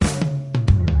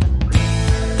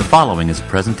following is a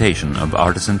presentation of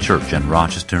Artisan Church in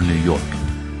Rochester, New York.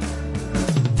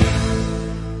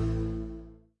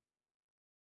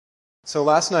 So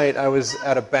last night I was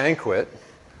at a banquet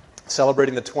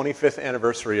celebrating the 25th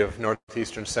anniversary of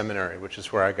Northeastern Seminary, which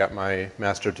is where I got my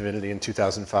Master of Divinity in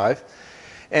 2005.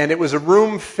 And it was a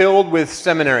room filled with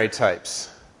seminary types,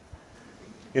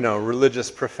 religious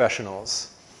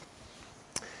professionals.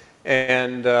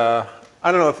 And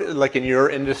I don't know if, like in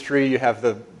your industry, you have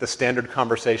the standard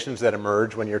conversations that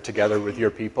emerge when you're together with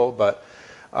your people, but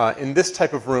in this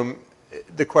type of room,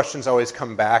 the questions always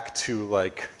come back to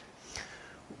like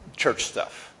church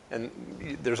stuff. And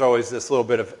there's always this little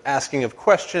bit of asking of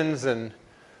questions and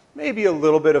maybe a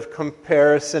little bit of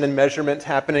comparison and measurement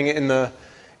happening in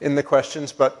the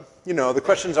questions, but the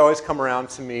questions always come around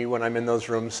to me when I'm in those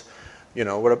rooms.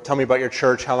 Tell me about your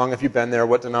church, how long have you been there,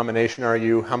 what denomination are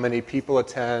you, how many people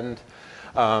attend,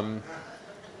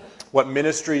 what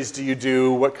ministries do you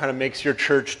do, what kind of makes your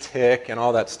church tick, and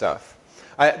all that stuff.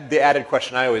 The added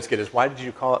question I always get is, why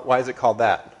is it called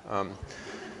that?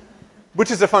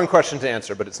 Which is a fun question to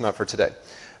answer, but it's not for today.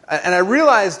 And I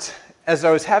realized as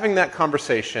I was having that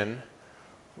conversation,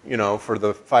 for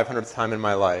the 500th time in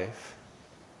my life,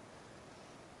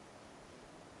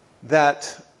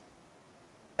 that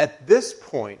at this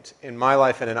point in my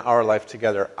life and in our life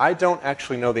together, I don't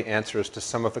actually know the answers to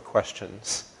some of the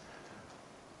questions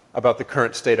about the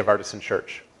current state of Artisan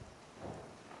Church.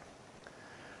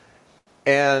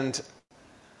 And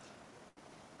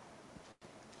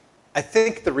I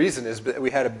think the reason is that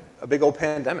we had a big old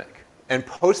pandemic. And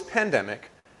post-pandemic,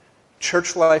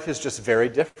 church life is just very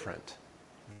different.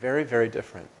 Very, very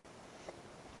different.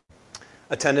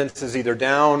 Attendance is either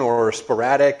down or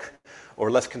sporadic or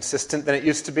less consistent than it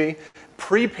used to be.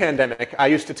 Pre-pandemic, I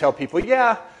used to tell people,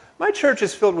 yeah, my church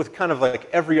is filled with kind of like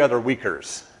every other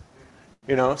weekers.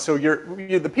 So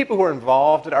the people who are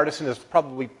involved at Artisan is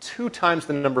probably 2 times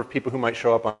the number of people who might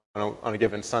show up on a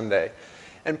given Sunday.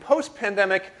 And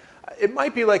post-pandemic, it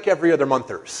might be like every other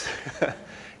monthers,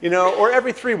 or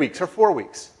every 3 weeks or 4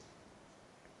 weeks.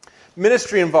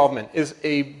 Ministry involvement is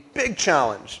a big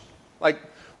challenge. Like,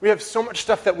 we have so much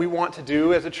stuff that we want to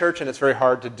do as a church, and it's very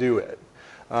hard to do it.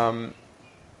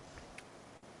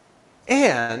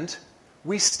 And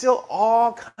we still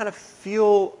all kind of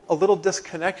feel a little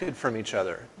disconnected from each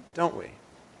other, don't we?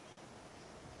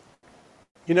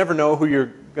 You never know who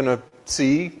you're going to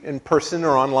see in person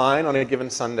or online on a given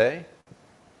Sunday.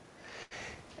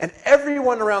 And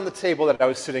everyone around the table that I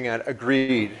was sitting at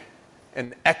agreed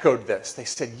and echoed this. They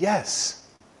said, yes,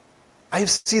 I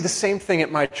see the same thing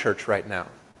at my church right now.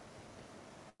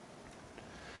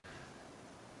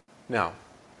 Now,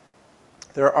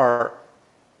 there are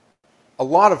a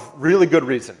lot of really good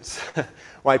reasons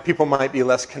why people might be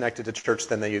less connected to church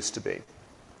than they used to be.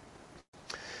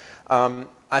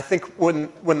 I think when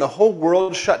the whole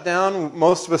world shut down,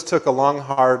 most of us took a long,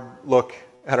 hard look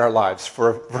at our lives for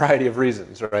a variety of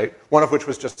reasons, right? One of which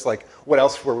was just like, what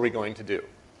else were we going to do?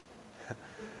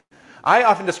 I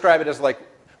often describe it as like,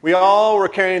 we all were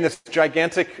carrying this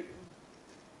gigantic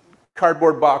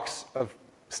cardboard box of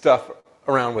stuff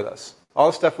around with us. All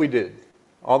the stuff we did,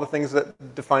 all the things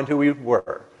that defined who we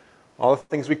were, all the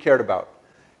things we cared about.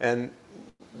 And,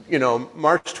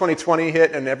 March 2020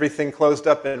 hit and everything closed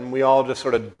up and we all just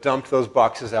sort of dumped those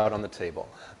boxes out on the table.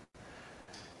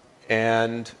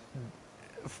 And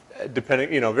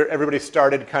everybody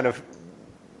started kind of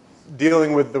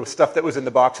dealing with the stuff that was in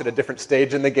the box at a different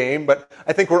stage in the game, but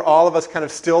I think we're all of us kind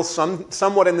of still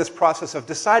somewhat in this process of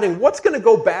deciding what's going to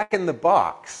go back in the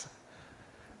box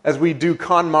as we do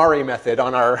KonMari method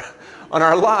on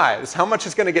our lives. How much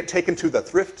is going to get taken to the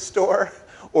thrift store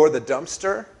or the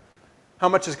dumpster? How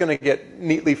much is going to get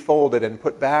neatly folded and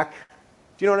put back?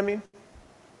 Do you know what I mean?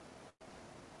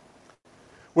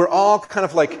 We're all kind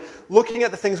of like looking at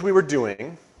the things we were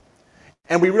doing,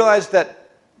 and we realized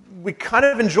that we kind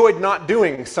of enjoyed not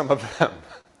doing some of them.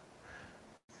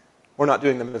 Or not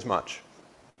doing them as much.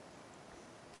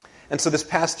 And so this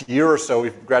past year or so,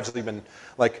 we've gradually been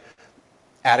like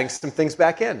adding some things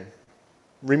back in,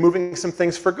 removing some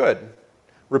things for good,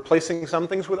 replacing some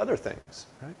things with other things,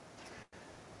 right?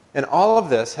 And all of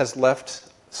this has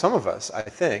left some of us, I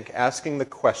think, asking the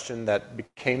question that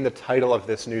became the title of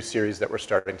this new series that we're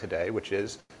starting today, which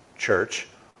is, Church,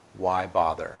 Why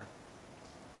Bother?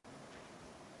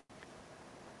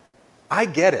 I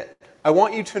get it. I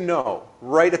want you to know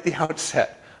right at the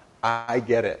outset, I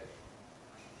get it.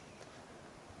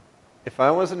 If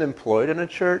I wasn't employed in a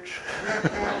church,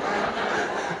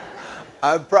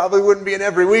 I probably wouldn't be an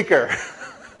every weeker.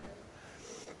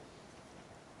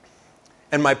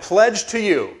 And my pledge to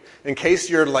you, in case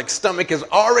your stomach is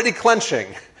already clenching,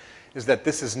 is that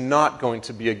this is not going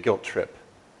to be a guilt trip.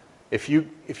 If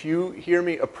you hear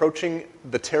me approaching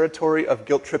the territory of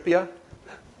guilt tripia,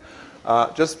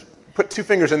 just put 2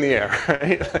 fingers in the air,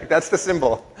 right? Like, that's the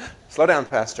symbol. Slow down,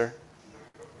 Pastor.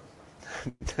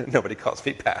 Nobody calls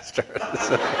me Pastor.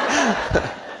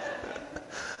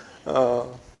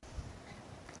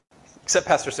 Except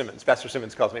Pastor Simmons. Pastor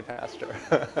Simmons calls me Pastor.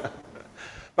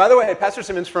 By the way, Pastor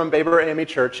Simmons from Baber AME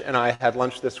Church and I had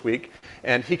lunch this week,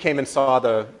 and he came and saw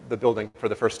the building for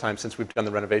the first time since we've done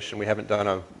the renovation. We haven't done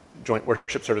a joint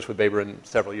worship service with Baber in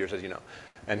several years, as you know.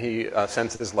 And he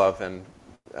sends his love and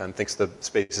thinks the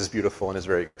space is beautiful and is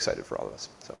very excited for all of us.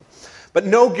 So. But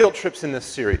no guilt trips in this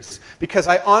series, because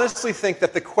I honestly think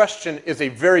that the question is a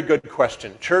very good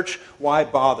question. Church, why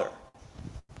bother?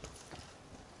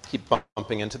 Keep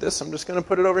bumping into this. I'm just going to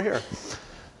put it over here.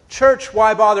 Church,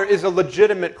 why bother is a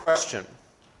legitimate question.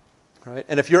 Right?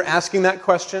 And if you're asking that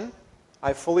question,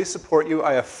 I fully support you.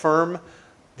 I affirm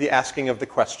the asking of the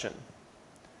question.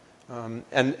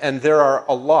 And there are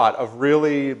a lot of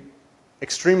really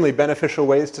extremely beneficial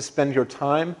ways to spend your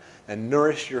time and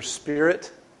nourish your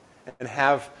spirit and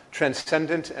have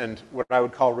transcendent and what I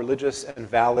would call religious and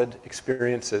valid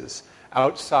experiences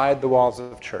outside the walls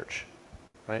of church.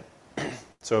 Right?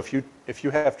 So if you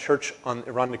have church on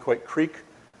Irondequoit Creek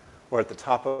or at the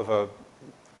top of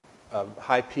a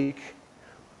high peak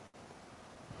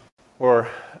or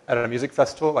at a music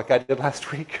festival like I did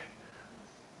last week,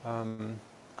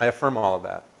 I affirm all of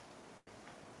that.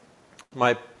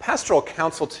 My pastoral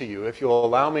counsel to you, if you'll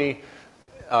allow me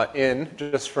in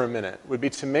just for a minute, would be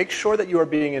to make sure that you are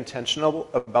being intentional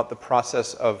about the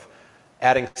process of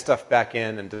adding stuff back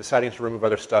in and deciding to remove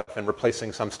other stuff and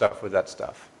replacing some stuff with that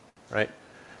stuff, right?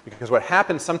 Because what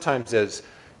happens sometimes is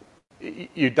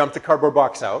you dump the cardboard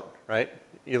box out, right?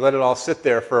 You let it all sit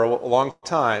there for a long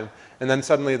time, and then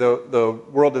suddenly the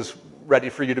world is ready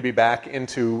for you to be back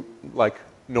into like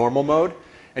normal mode,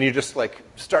 and you just like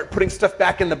start putting stuff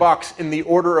back in the box in the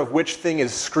order of which thing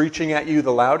is screeching at you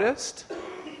the loudest,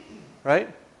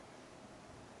 right?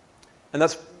 And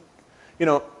that's,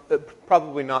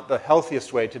 probably not the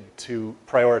healthiest way to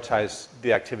prioritize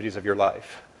the activities of your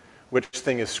life. Which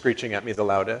thing is screeching at me the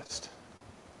loudest?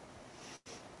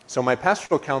 So my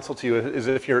pastoral counsel to you is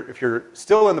if you're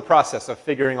still in the process of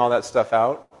figuring all that stuff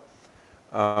out,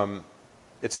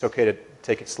 it's okay to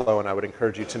take it slow, and I would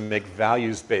encourage you to make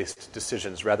values-based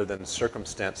decisions rather than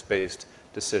circumstance-based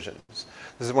decisions.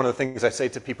 This is one of the things I say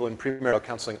to people in premarital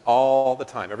counseling all the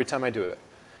time, every time I do it.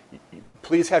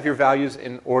 Please have your values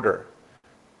in order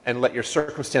and let your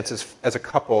circumstances as a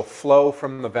couple flow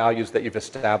from the values that you've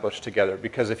established together.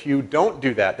 Because if you don't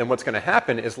do that, then what's going to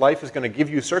happen is life is going to give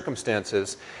you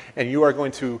circumstances, and you are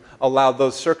going to allow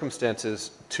those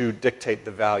circumstances to dictate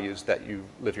the values that you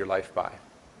live your life by.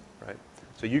 Right?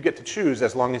 So you get to choose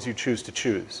as long as you choose to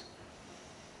choose.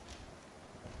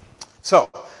 So,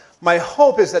 my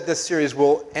hope is that this series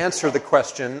will answer the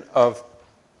question of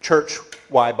church,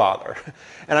 why bother?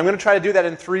 And I'm going to try to do that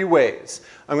in 3 ways.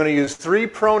 I'm going to use 3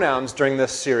 pronouns during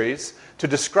this series to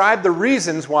describe the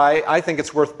reasons why I think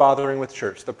it's worth bothering with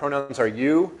church. The pronouns are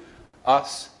you,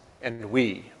 us, and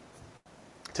we.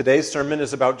 Today's sermon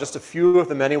is about just a few of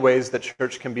the many ways that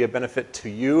church can be a benefit to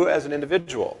you as an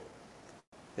individual.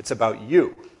 It's about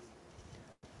you.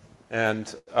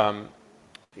 And,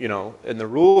 in the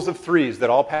rules of 3s that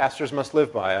all pastors must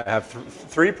live by, I have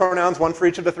 3 pronouns, 1 for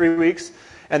each of the 3 weeks.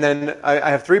 And then I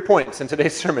have 3 points in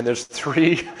today's sermon. There's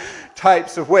 3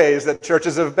 types of ways that church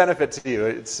is of benefit to you.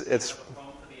 It's.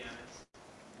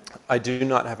 I do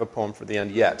not have a poem for the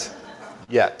end yet.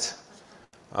 Yet.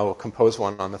 I will compose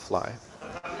one on the fly.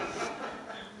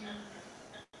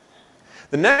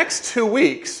 The next 2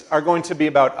 weeks are going to be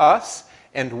about us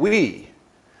and we.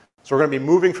 So we're going to be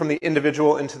moving from the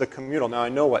individual into the communal. Now I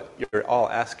know what you're all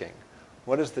asking.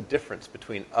 What is the difference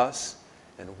between us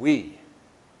and we?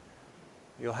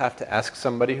 You'll have to ask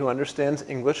somebody who understands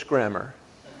English grammar.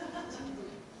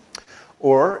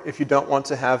 Or, if you don't want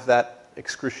to have that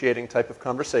excruciating type of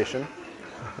conversation,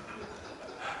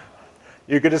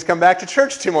 you could just come back to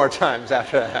church 2 more times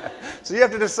after that. So you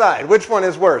have to decide which one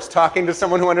is worse, talking to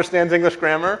someone who understands English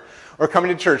grammar or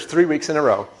coming to church 3 weeks in a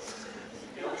row.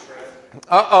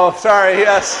 Uh-oh, sorry,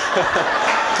 yes.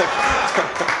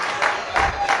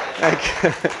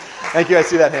 Thank you, I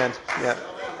see that hand. Yeah.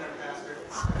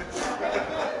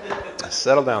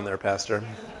 Settle down there, Pastor.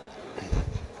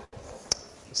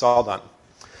 It's all done.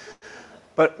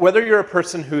 But whether you're a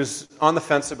person who's on the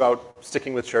fence about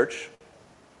sticking with church,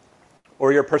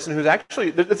 or you're a person who's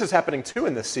actually, this is happening too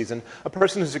in this season, a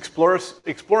person who's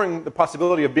exploring the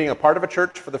possibility of being a part of a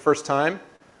church for the first time,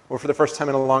 or for the first time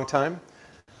in a long time,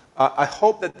 I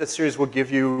hope that this series will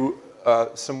give you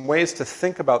some ways to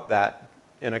think about that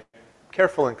in a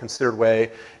careful and considered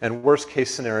way. And worst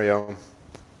case scenario,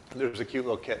 there's a cute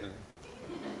little kitten.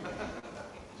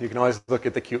 You can always look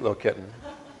at the cute little kitten.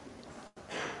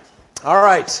 All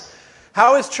right.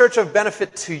 How is church of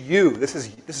benefit to you? This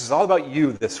is all about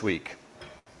you this week.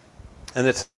 And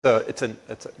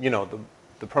the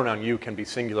pronoun you can be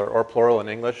singular or plural in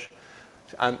English.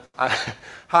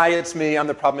 Hi, it's me. I'm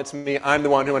the problem. It's me. I'm the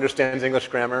one who understands English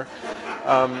grammar.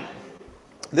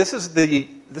 This is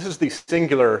the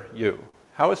singular you.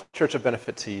 How is church of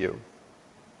benefit to you?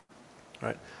 All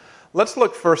right. Let's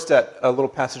look first at a little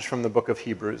passage from the book of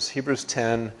Hebrews. Hebrews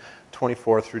 10,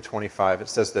 24 through 25. It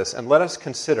says this, "And let us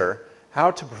consider how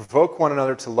to provoke one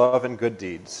another to love and good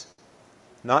deeds,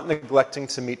 not neglecting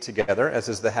to meet together, as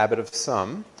is the habit of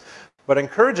some, but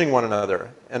encouraging one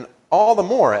another, and all the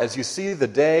more as you see the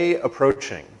day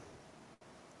approaching."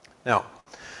 Now,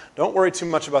 don't worry too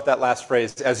much about that last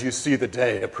phrase, "as you see the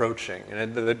day approaching."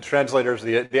 And the translators,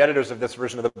 the editors of this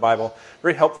version of the Bible,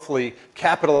 very helpfully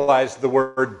capitalized the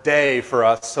word day for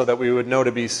us so that we would know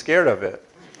to be scared of it.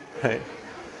 Right?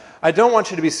 I don't want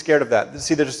you to be scared of that.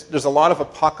 See, there's a lot of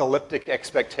apocalyptic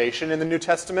expectation in the New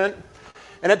Testament.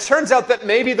 And it turns out that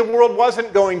maybe the world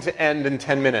wasn't going to end in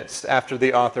 10 minutes after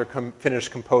the author finished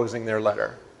composing their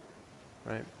letter.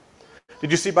 Right?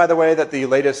 Did you see, by the way, that the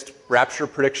latest rapture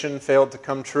prediction failed to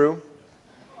come true?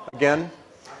 Again?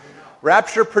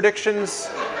 Rapture predictions...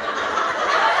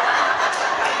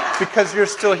 because you're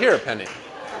still here, Penny.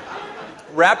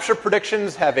 Rapture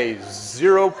predictions have a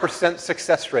 0%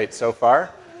 success rate so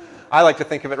far. I like to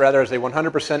think of it rather as a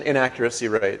 100% inaccuracy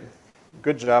rate.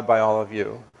 Good job by all of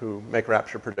you who make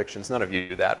rapture predictions. None of you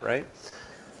do that, right?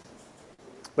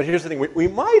 But here's the thing. We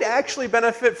might actually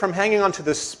benefit from hanging on to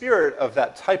the spirit of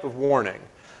that type of warning.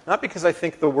 Not because I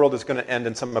think the world is going to end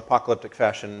in some apocalyptic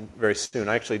fashion very soon.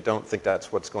 I actually don't think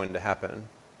that's what's going to happen.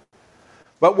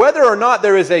 But whether or not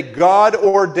there is a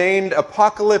God-ordained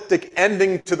apocalyptic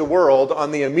ending to the world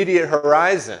on the immediate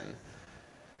horizon,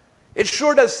 it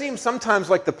sure does seem sometimes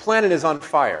like the planet is on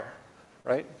fire,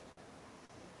 right?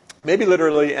 Maybe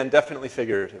literally and definitely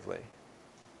figuratively.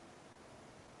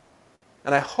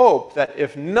 And I hope that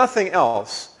if nothing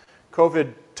else,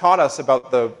 COVID taught us about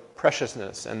the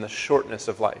preciousness and the shortness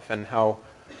of life and how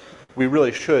we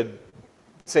really should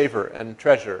savor and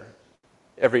treasure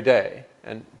every day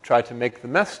and try to make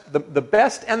the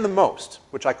best and the most,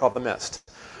 which I call the mest,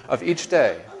 of each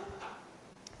day.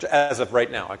 As of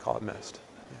right now, I call it mest.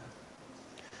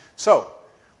 So,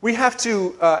 we have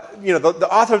to, the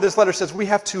author of this letter says we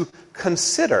have to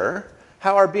consider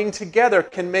how our being together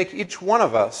can make each one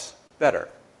of us better,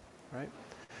 right?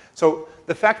 So,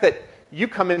 the fact that you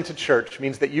come into church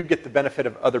means that you get the benefit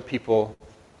of other people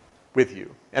with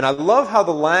you. And I love how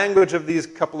the language of these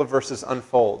couple of verses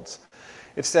unfolds.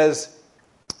 It says,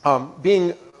 that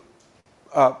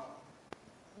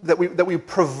we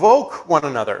provoke one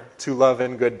another to love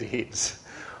and good deeds.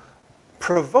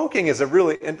 Provoking is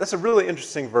that's a really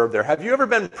interesting verb there. Have you ever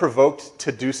been provoked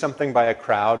to do something by a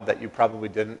crowd that you probably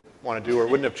didn't want to do or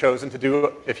wouldn't have chosen to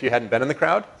do if you hadn't been in the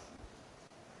crowd?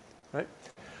 Right?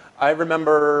 I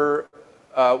remember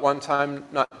one time,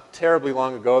 not terribly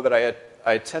long ago, that I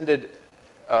attended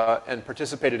and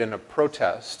participated in a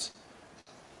protest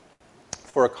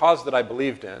for a cause that I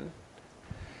believed in.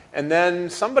 And then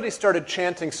somebody started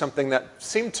chanting something that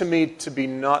seemed to me to be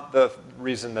not the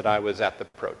reason that I was at the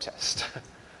protest.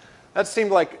 That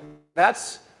seemed like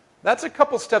that's a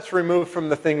couple steps removed from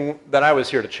the thing that I was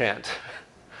here to chant.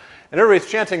 And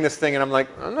everybody's chanting this thing, and I'm like,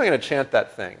 I'm not going to chant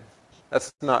that thing.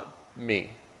 That's not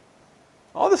me.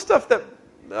 All the stuff the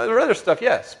other stuff,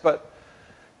 yes, but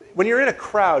when you're in a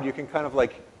crowd, you can kind of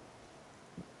like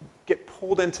get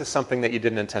pulled into something that you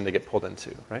didn't intend to get pulled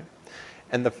into, right?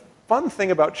 And the fun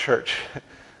thing about church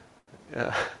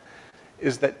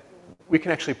is that we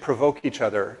can actually provoke each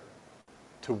other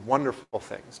to wonderful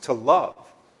things, to love,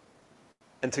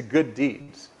 and to good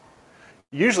deeds.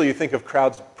 Usually you think of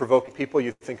crowds provoking people,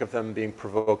 you think of them being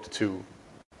provoked to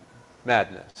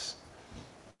madness,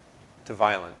 to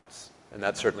violence, and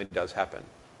that certainly does happen.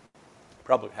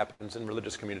 Probably happens in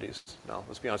religious communities. No,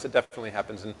 let's be honest, it definitely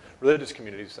happens in religious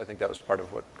communities. I think that was part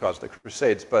of what caused the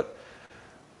Crusades, but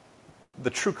the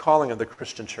true calling of the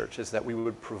Christian church is that we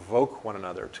would provoke one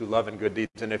another to love and good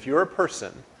deeds. And if you're a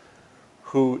person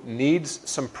who needs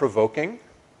some provoking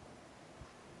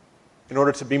in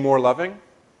order to be more loving,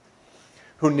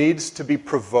 who needs to be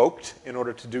provoked in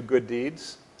order to do good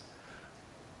deeds,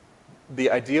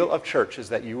 the ideal of church is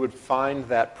that you would find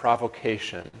that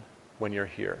provocation when you're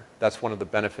here. That's one of the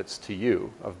benefits to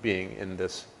you of being in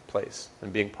this place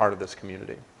and being part of this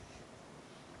community.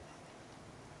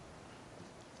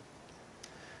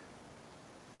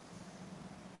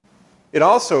 It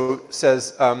also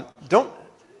says,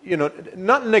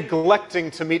 not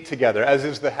neglecting to meet together, as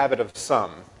is the habit of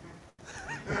some.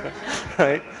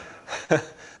 Right?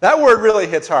 That word really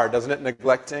hits hard, doesn't it?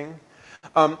 Neglecting.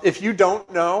 If you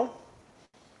don't know,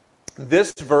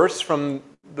 this verse from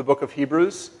the book of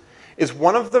Hebrews is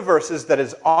one of the verses that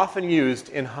is often used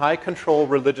in high-control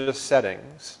religious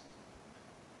settings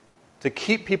to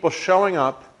keep people showing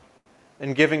up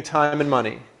and giving time and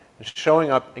money. And showing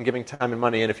up and giving time and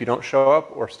money. And if you don't show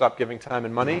up or stop giving time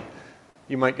and money,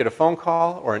 you might get a phone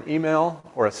call or an email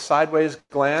or a sideways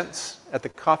glance at the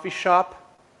coffee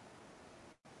shop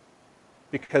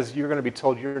because you're going to be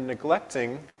told you're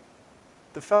neglecting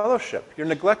the fellowship. You're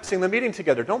neglecting the meeting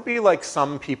together. Don't be like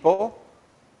some people.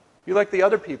 Be like the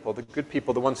other people, the good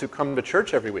people, the ones who come to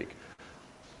church every week.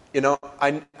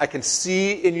 I can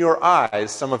see in your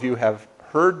eyes, some of you have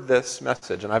heard this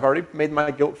message, and I've already made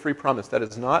my guilt-free promise. That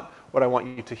is not what I want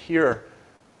you to hear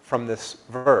from this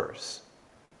verse.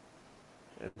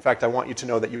 In fact, I want you to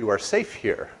know that you are safe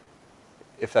here,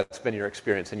 if that's been your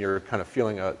experience and you're kind of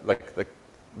feeling like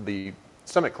the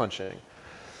stomach clenching.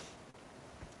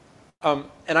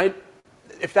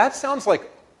 If that sounds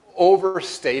like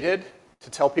overstated to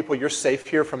tell people you're safe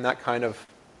here from that kind of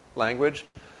language,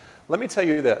 let me tell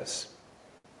you this.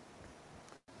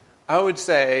 I would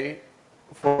say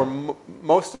for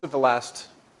most of the last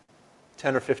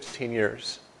 10 or 15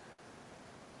 years,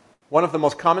 one of the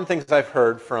most common things I've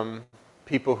heard from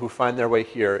people who find their way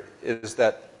here is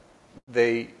that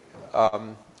they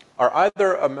are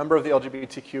either a member of the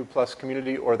LGBTQ plus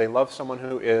community, or they love someone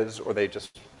who is, or they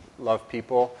just love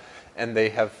people, and they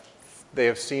have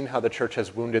seen how the church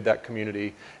has wounded that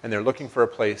community, and they're looking for a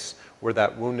place where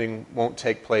that wounding won't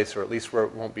take place, or at least where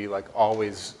it won't be like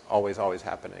always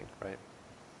happening, right?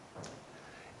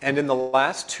 And in the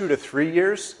last 2 to 3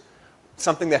 years,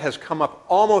 something that has come up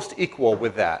almost equal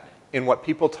with that in what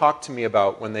people talk to me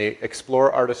about when they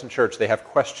explore Artisan Church, they have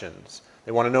questions.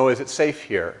 They want to know, is it safe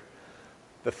here?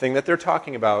 The thing that they're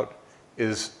talking about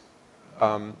is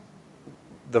the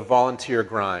volunteer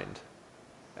grind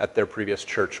at their previous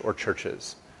church or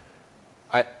churches.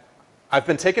 I've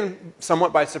been taken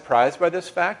somewhat by surprise by this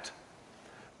fact,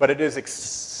 but it is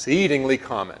exceedingly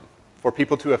common for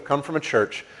people to have come from a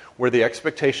church where the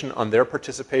expectation on their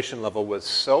participation level was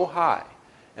so high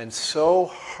and so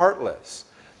heartless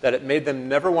that it made them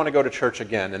never want to go to church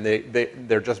again, and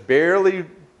they're just barely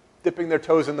dipping their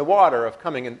toes in the water of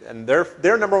coming, and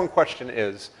their number one question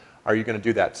is, are you going to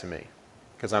do that to me?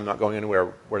 Because I'm not going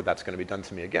anywhere where that's going to be done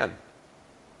to me again.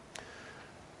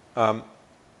 And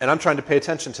I'm trying to pay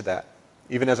attention to that,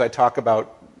 even as I talk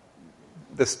about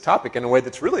this topic in a way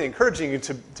that's really encouraging you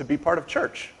to be part of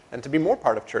church, and to be more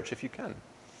part of church if you can.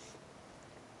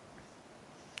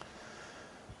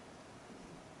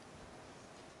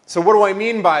 So what do I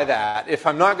mean by that? If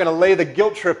I'm not going to lay the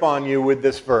guilt trip on you with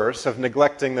this verse of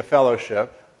neglecting the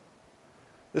fellowship,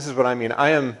 this is what I mean. I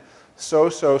am so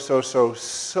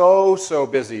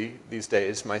busy these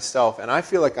days myself, and I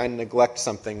feel like I neglect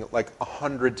something like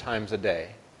 100 times a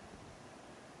day.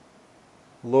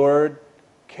 Lord,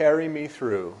 carry me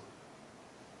through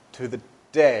to the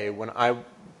day when I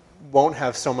won't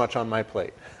have so much on my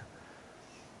plate.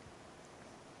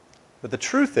 But the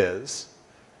truth is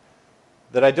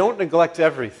that I don't neglect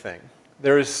everything.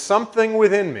 There is something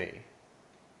within me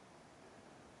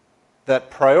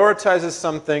that prioritizes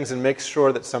some things and makes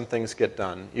sure that some things get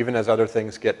done, even as other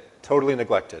things get totally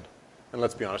neglected. And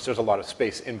let's be honest, there's a lot of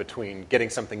space in between getting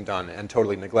something done and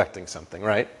totally neglecting something,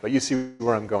 right? But you see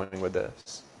where I'm going with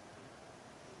this.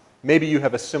 Maybe you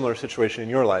have a similar situation in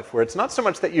your life where it's not so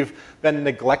much that you've been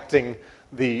neglecting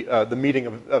the meeting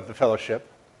of the fellowship,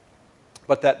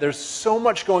 but that there's so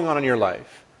much going on in your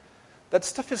life that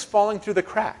stuff is falling through the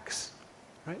cracks,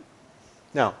 right?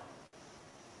 Now,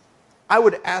 I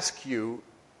would ask you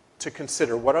to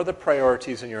consider, what are the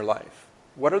priorities in your life?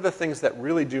 What are the things that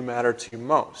really do matter to you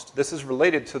most? This is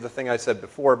related to the thing I said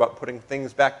before about putting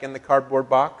things back in the cardboard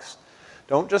box.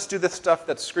 Don't just do the stuff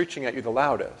that's screeching at you the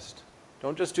loudest.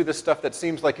 Don't just do the stuff that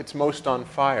seems like it's most on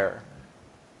fire.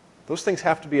 Those things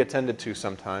have to be attended to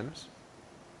sometimes.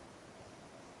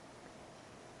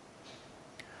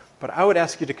 But I would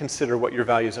ask you to consider what your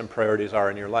values and priorities are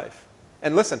in your life.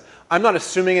 And listen, I'm not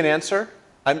assuming an answer.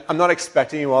 I'm not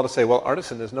expecting you all to say, well,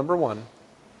 Artisan is number 1.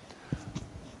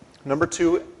 Number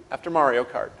 2 after Mario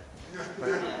Kart.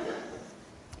 Right?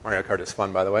 Mario Kart is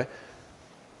fun, by the way.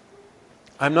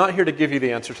 I'm not here to give you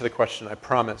the answer to the question, I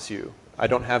promise you. I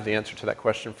don't have the answer to that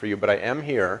question for you, but I am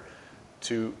here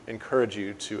to encourage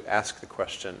you to ask the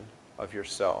question of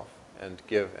yourself and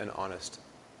give an honest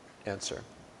answer.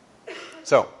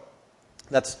 So,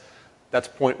 that's That's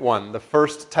point one. The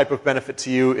first type of benefit to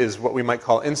you is what we might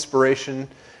call inspiration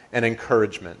and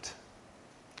encouragement.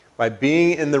 By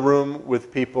being in the room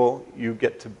with people, you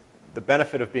get to the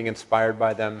benefit of being inspired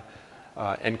by them,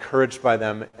 encouraged by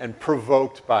them, and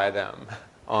provoked by them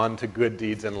on to good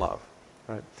deeds in love.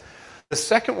 Right? The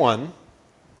second one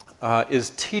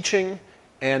is teaching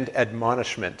and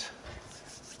admonishment.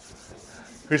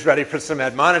 Who's ready for some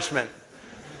admonishment?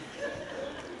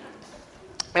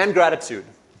 And gratitude.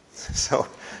 So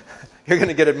you're going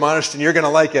to get admonished and you're going to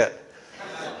like it.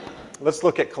 Let's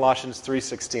look at Colossians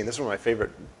 3:16. This is one of my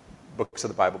favorite books of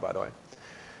the Bible, by the way.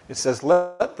 It says,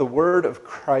 "Let the word of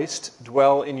Christ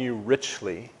dwell in you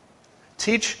richly.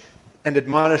 Teach and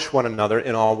admonish one another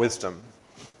in all wisdom.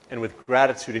 And with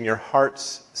gratitude in your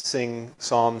hearts, sing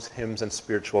psalms, hymns, and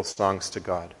spiritual songs to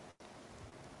God."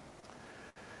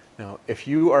 Now, if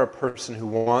you are a person who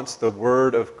wants the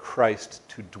word of Christ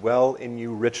to dwell in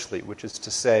you richly, which is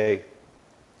to say,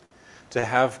 to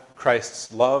have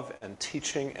Christ's love and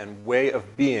teaching and way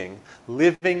of being,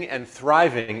 living and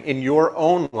thriving in your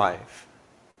own life,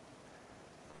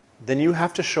 then you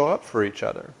have to show up for each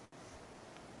other.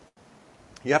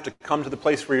 You have to come to the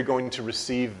place where you're going to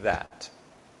receive that.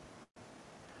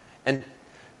 And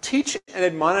teach and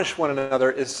admonish one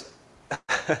another is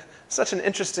such an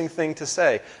interesting thing to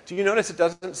say. Do you notice it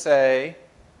doesn't say,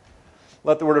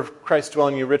 "Let the word of Christ dwell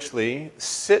in you richly,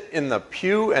 sit in the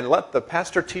pew and let the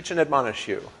pastor teach and admonish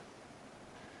you"?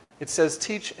 It says,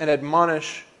 teach and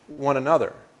admonish one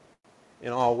another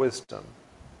in all wisdom.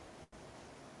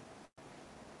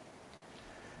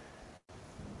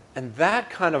 And that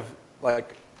kind of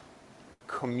like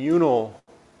communal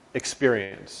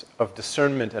experience of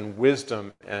discernment and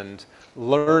wisdom and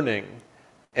learning,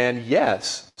 and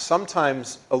yes,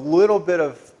 sometimes a little bit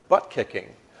of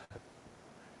butt-kicking,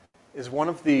 is one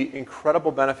of the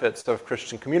incredible benefits of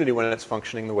Christian community when it's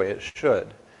functioning the way it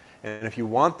should. And if you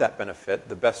want that benefit,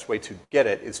 the best way to get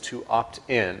it is to opt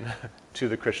in to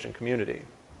the Christian community.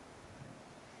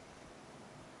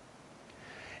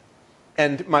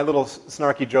 And my little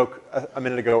snarky joke a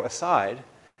minute ago aside,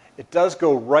 it does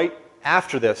go right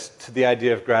after this to the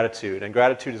idea of gratitude. And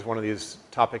gratitude is one of these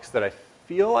topics that I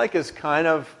feel like is kind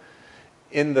of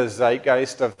in the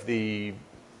zeitgeist of the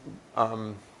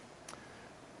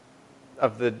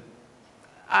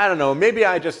I don't know, maybe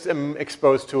I just am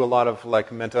exposed to a lot of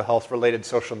like mental health related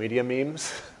social media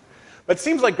memes. But it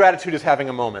seems like gratitude is having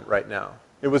a moment right now.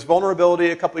 It was vulnerability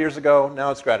a couple years ago,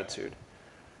 now it's gratitude.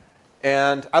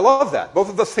 And I love that. Both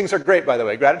of those things are great, by the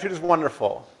way. Gratitude is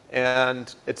wonderful.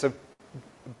 And it's a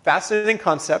fascinating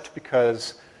concept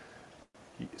because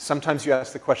sometimes you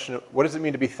ask the question, what does it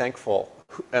mean to be thankful?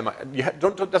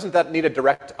 Doesn't that need a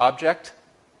direct object?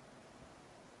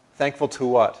 Thankful to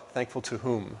what? Thankful to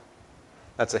whom?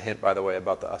 That's a hint, by the way,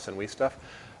 about the us and we stuff.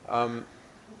 And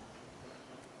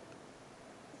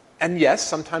yes,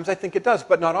 sometimes I think it does,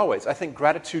 but not always. I think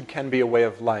gratitude can be a way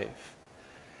of life.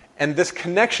 And this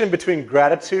connection between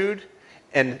gratitude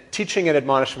and teaching and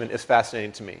admonishment is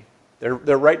fascinating to me. They're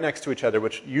right next to each other,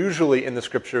 which usually in the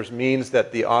scriptures means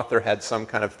that the author had some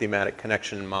kind of thematic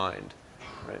connection in mind.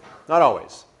 Right? Not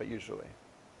always, but usually.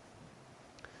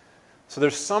 So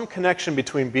there's some connection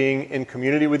between being in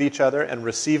community with each other and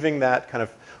receiving that kind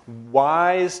of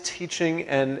wise teaching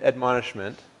and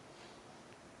admonishment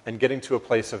and getting to a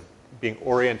place of being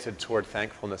oriented toward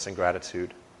thankfulness and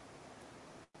gratitude.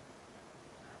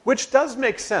 Which does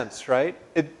make sense, right?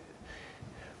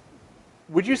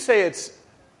 Would you say it's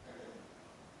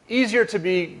easier to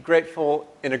be grateful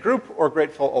in a group or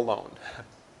grateful alone?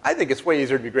 I think it's way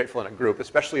easier to be grateful in a group,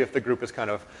 especially if the group has kind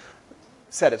of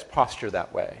set its posture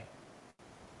that way.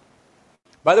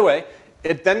 By the way,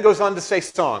 it then goes on to say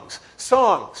songs.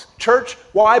 Songs. Church,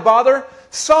 why bother?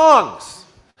 Songs!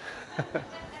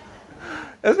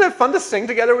 Isn't it fun to sing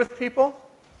together with people?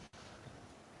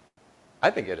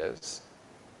 I think it is.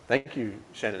 Thank you,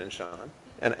 Shannon and Sean,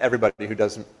 and everybody who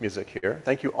does music here.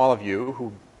 Thank you, all of you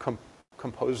who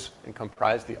compose and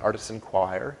comprise the artisan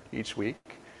choir each week.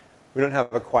 We don't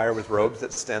have a choir with robes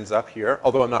that stands up here,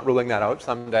 although I'm not ruling that out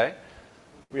someday.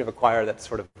 We have a choir that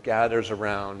sort of gathers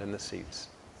around in the seats.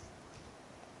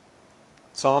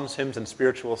 Psalms, hymns, and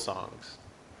spiritual songs.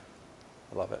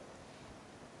 I love it.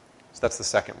 So that's the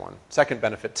second one. Second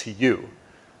benefit to you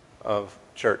of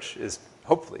church is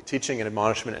hopefully teaching and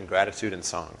admonishment and gratitude and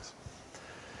songs.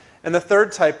 And the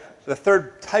third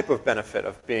type of benefit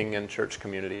of being in church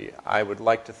community, I would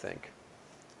like to think,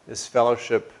 is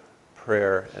fellowship,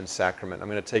 prayer, and sacrament. I'm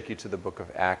going to take you to the book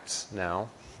of Acts now.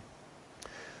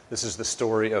 This is the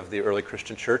story of the early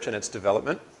Christian church and its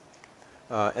development.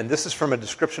 And this is from a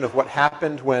description of what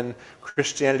happened when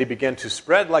Christianity began to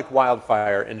spread like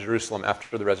wildfire in Jerusalem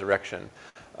after the resurrection.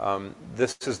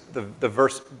 This is the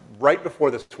verse right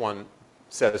before this one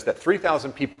says that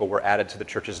 3,000 people were added to the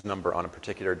church's number on a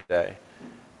particular day.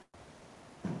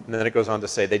 And then it goes on to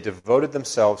say, they devoted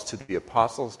themselves to the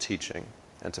apostles' teaching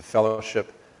and to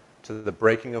fellowship, to the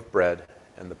breaking of bread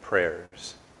and the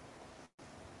prayers.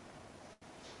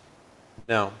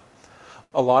 Now,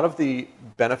 a lot of the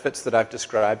benefits that I've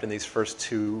described in these first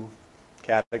two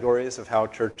categories of how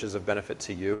church is of benefit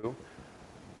to you,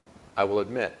 I will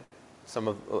admit, a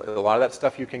lot of that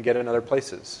stuff you can get in other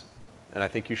places. And I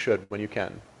think you should when you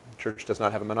can. Church does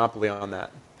not have a monopoly on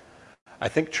that. I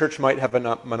think church might have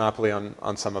a monopoly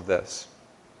on some of this.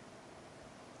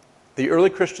 The early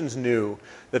Christians knew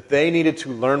that they needed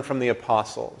to learn from the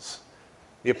apostles.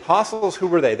 The apostles, who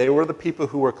were they? They were the people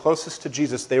who were closest to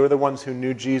Jesus. They were the ones who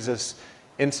knew Jesus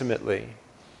intimately.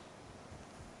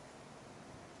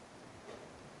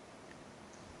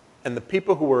 And the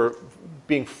people who were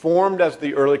being formed as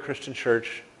the early Christian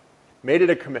church made it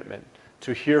a commitment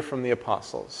to hear from the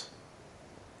apostles.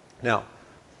 Now,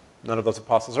 none of those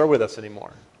apostles are with us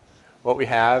anymore. What we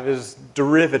have is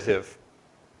derivative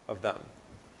of them.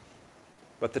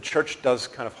 But the church does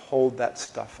kind of hold that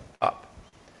stuff up.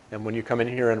 And when you come in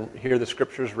here and hear the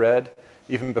scriptures read,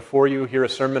 even before you hear a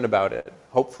sermon about it,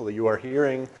 hopefully you are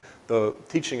hearing the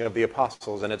teaching of the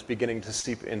apostles and it's beginning to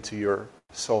seep into your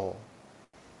soul.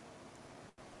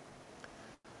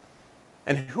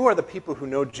 And who are the people who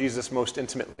know Jesus most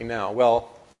intimately now?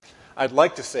 Well, I'd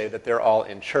like to say that they're all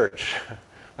in church.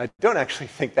 I don't actually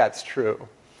think that's true.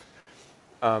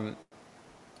 And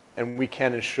we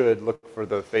can and should look for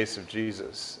the face of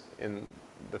Jesus in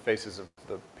the faces of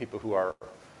the people who are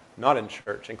not in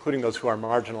church, including those who are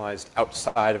marginalized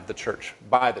outside of the church,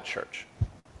 by the church.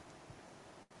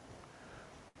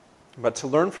 But to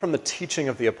learn from the teaching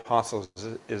of the apostles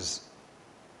is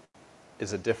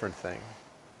a different thing.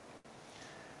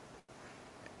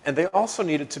 And they also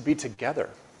needed to be together.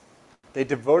 They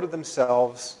devoted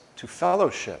themselves to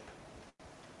fellowship.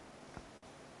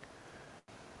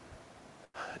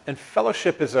 And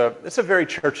fellowship it's a very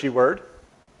churchy word.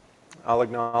 I'll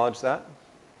acknowledge that.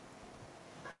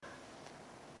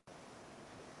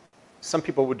 Some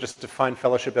people would just define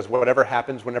fellowship as whatever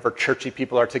happens whenever churchy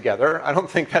people are together. I don't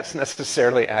think that's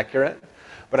necessarily accurate,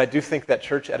 but I do think that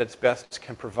church at its best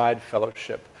can provide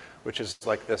fellowship, which is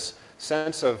like this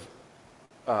sense of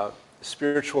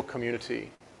spiritual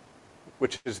community,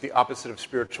 which is the opposite of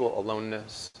spiritual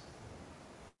aloneness.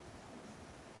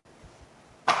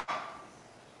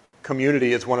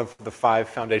 Community is one of the 5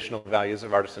 foundational values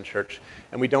of Artisan Church,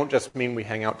 and we don't just mean we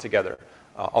hang out together.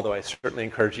 Although I certainly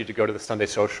encourage you to go to the Sunday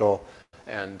Social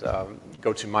and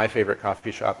go to my favorite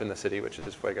coffee shop in the city, which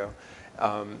is Fuego,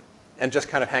 and just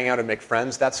kind of hang out and make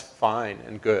friends. That's fine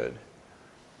and good.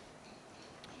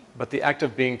 But the act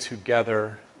of being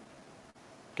together,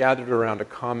 gathered around a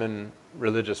common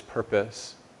religious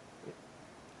purpose,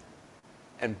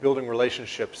 and building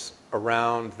relationships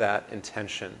around that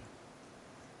intention,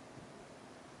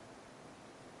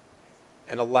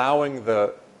 and allowing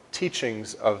the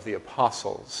teachings of the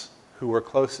apostles who were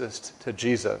closest to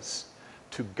Jesus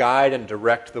to guide and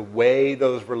direct the way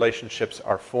those relationships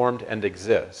are formed and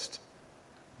exist,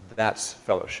 that's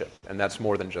fellowship. And that's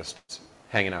more than just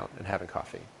hanging out and having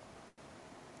coffee.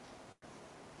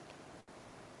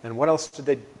 And what else did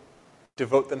they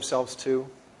devote themselves to?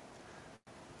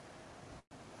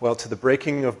 Well, to the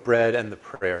breaking of bread and the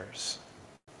prayers.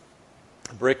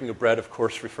 The breaking of bread, of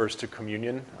course, refers to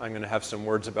communion. I'm going to have some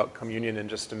words about communion in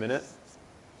just a minute.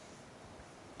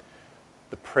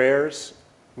 The prayers,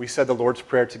 we said the Lord's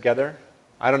Prayer together.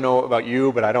 I don't know about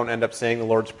you, but I don't end up saying the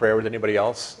Lord's Prayer with anybody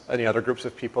else, any other groups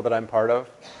of people that I'm part of.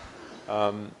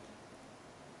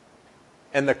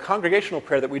 And the congregational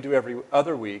prayer that we do every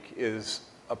other week is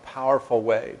a powerful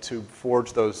way to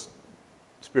forge those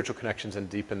spiritual connections and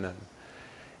deepen them.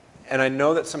 And I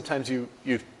know that sometimes you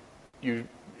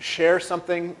share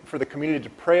something for the community to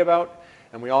pray about,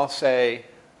 and we all say,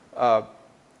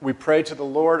 we pray to the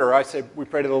Lord, or I say we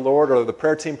pray to the Lord, or the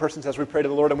prayer team person says we pray to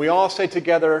the Lord, and we all say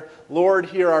together, Lord,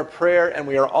 hear our prayer, and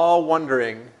we are all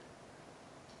wondering,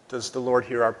 does the Lord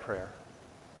hear our prayer?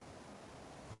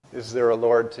 Is there a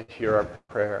Lord to hear our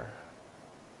prayer?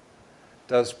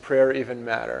 Does prayer even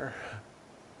matter?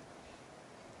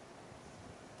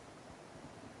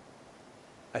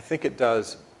 I think it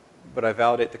does, but I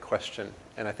validate the question,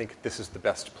 and I think this is the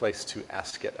best place to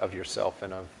ask it of yourself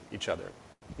and of each other,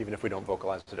 even if we don't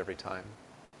vocalize it every time.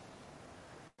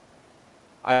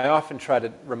 I often try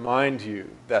to remind you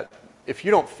that if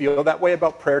you don't feel that way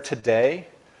about prayer today,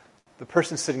 the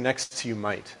person sitting next to you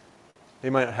might.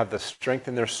 They might have the strength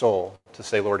in their soul to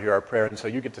say, Lord, hear our prayer, and so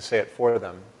you get to say it for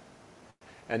them.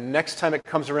 And next time it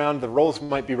comes around, the roles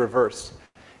might be reversed.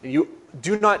 You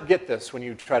do not get this when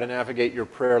you try to navigate your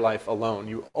prayer life alone.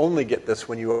 You only get this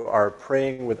when you are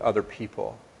praying with other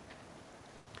people.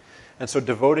 And so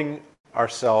devoting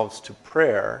ourselves to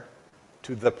prayer,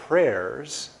 to the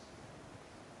prayers,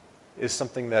 is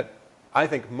something that I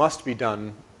think must be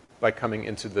done by coming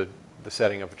into the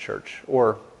setting of a church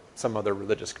or some other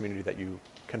religious community that you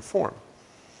can form.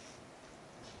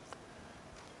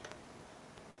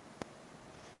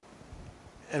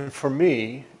 And for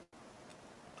me,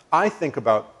 I think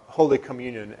about Holy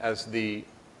Communion as the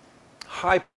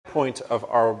high point of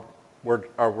our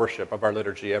worship, of our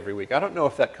liturgy every week. I don't know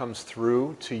if that comes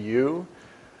through to you,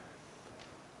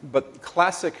 but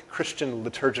classic Christian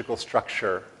liturgical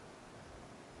structure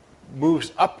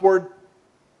moves upward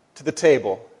to the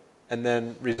table and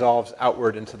then resolves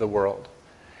outward into the world.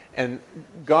 And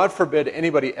God forbid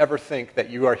anybody ever think that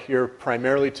you are here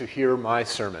primarily to hear my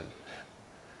sermon.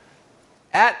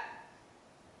 At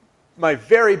my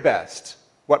very best,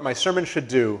 what my sermon should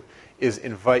do is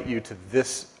invite you to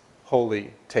this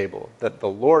holy table that the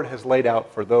Lord has laid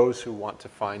out for those who want to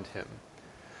find him.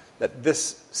 That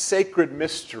this sacred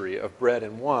mystery of bread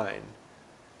and wine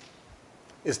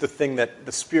is the thing that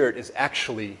the Spirit is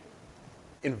actually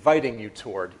inviting you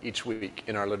toward each week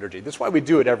in our liturgy. That's why we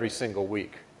do it every single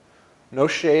week. No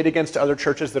shade against other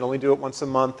churches that only do it once a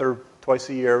month or twice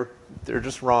a year. They're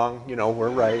just wrong. You know,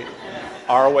 we're right.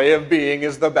 Our way of being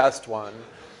is the best one.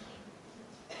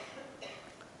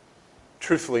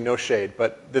 Truthfully, no shade,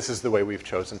 but this is the way we've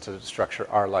chosen to structure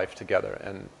our life together.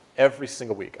 And every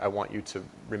single week, I want you to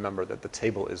remember that the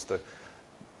table is the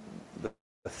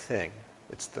thing.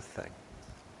 It's the thing.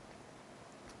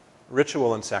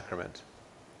 Ritual and sacrament.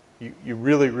 You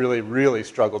really, really, really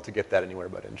struggle to get that anywhere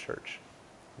but in church.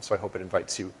 And so I hope it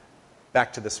invites you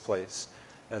back to this place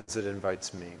as it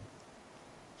invites me.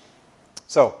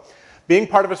 So, being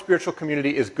part of a spiritual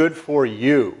community is good for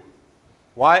you.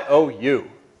 Y-O-U.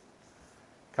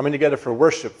 Coming together for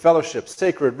worship, fellowship,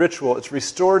 sacred ritual, it's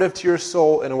restorative to your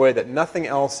soul in a way that nothing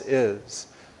else is.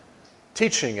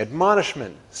 Teaching,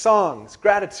 admonishment, songs,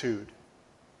 gratitude.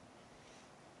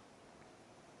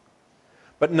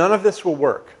 But none of this will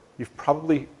work. You've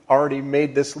probably already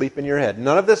made this leap in your head.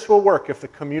 None of this will work if the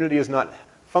community is not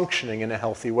functioning in a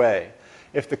healthy way.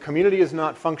 If the community is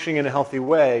not functioning in a healthy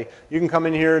way, you can come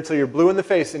in here until you're blue in the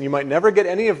face and you might never get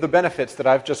any of the benefits that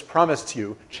I've just promised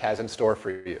you, which has in store for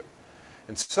you.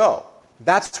 And so,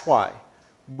 that's why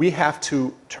we have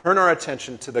to turn our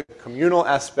attention to the communal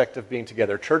aspect of being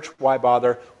together. Church, why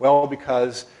bother? Well,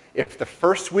 because if the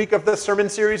first week of the sermon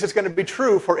series is going to be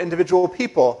true for individual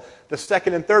people, the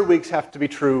second and third weeks have to be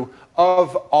true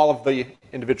of all of the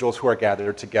individuals who are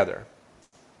gathered together.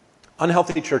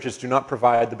 Unhealthy churches do not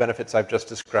provide the benefits I've just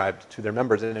described to their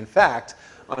members. And in fact,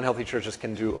 unhealthy churches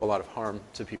can do a lot of harm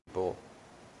to people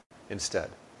instead.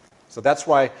 So that's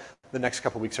why the next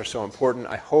couple of weeks are so important.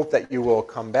 I hope that you will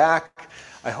come back.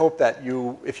 I hope that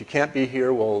you, if you can't be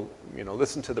here, will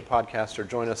listen to the podcast or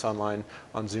join us online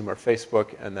on Zoom or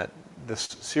Facebook, and that this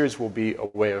series will be a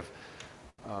way of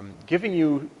giving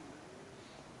you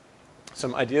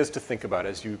some ideas to think about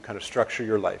as you kind of structure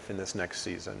your life in this next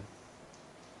season.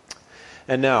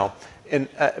 And now,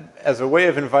 as a way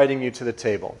of inviting you to the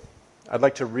table, I'd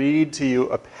like to read to you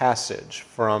a passage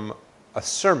from a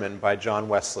sermon by John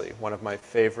Wesley, one of my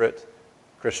favorite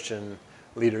Christian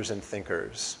leaders and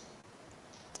thinkers.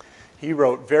 He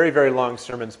wrote very, very long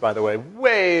sermons, by the way,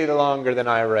 way longer than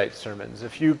I write sermons.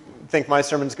 If you think my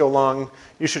sermons go long,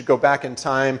 you should go back in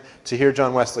time to hear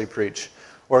John Wesley preach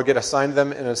or get assigned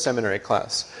them in a seminary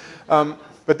class.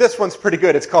 But this one's pretty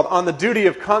good. It's called On the Duty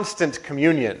of Constant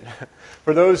Communion.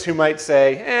 For those who might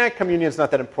say, communion's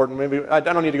not that important. Maybe I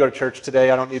don't need to go to church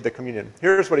today. I don't need the communion.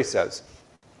 Here's what he says.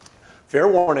 Fair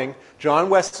warning, John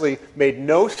Wesley made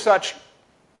no such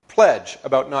pledge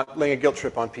about not laying a guilt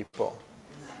trip on people.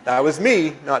 That was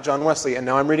me, not John Wesley, and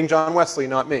now I'm reading John Wesley,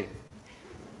 not me.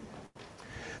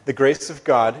 The grace of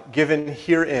God given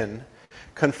herein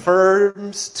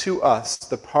confirms to us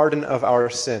the pardon of our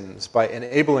sins by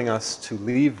enabling us to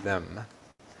leave them.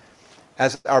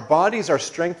 As our bodies are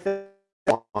strengthened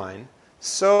by wine,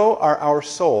 so are our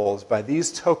souls by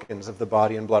these tokens of the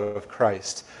body and blood of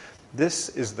Christ. This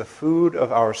is the food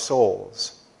of our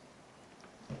souls.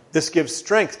 This gives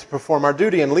strength to perform our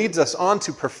duty and leads us on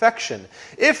to perfection.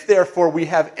 If, therefore, we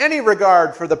have any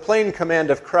regard for the plain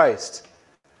command of Christ,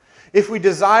 if we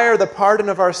desire the pardon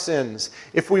of our sins,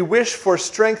 if we wish for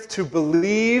strength to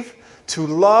believe to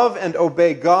love and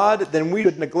obey God, then we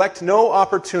should neglect no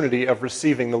opportunity of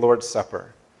receiving the Lord's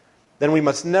Supper. Then we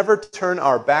must never turn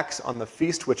our backs on the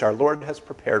feast which our Lord has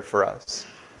prepared for us.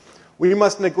 We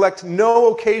must neglect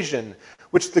no occasion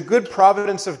which the good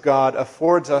providence of God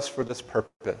affords us for this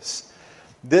purpose.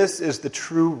 This is the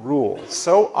true rule.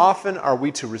 So often are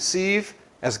we to receive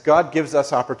as God gives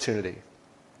us opportunity.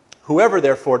 Whoever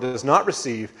therefore does not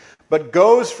receive, but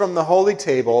goes from the holy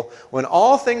table when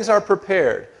all things are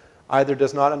prepared, either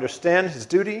does not understand his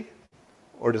duty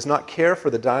or does not care for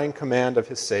the dying command of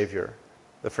his Savior,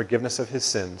 the forgiveness of his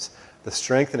sins, the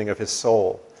strengthening of his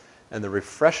soul, and the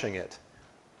refreshing it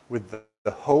with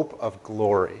the hope of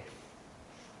glory.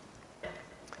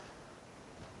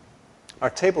 Our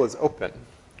table is open.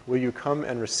 Will you come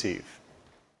and receive?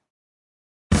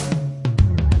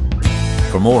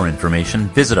 For more information,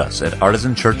 visit us at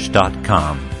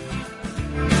artisanchurch.com.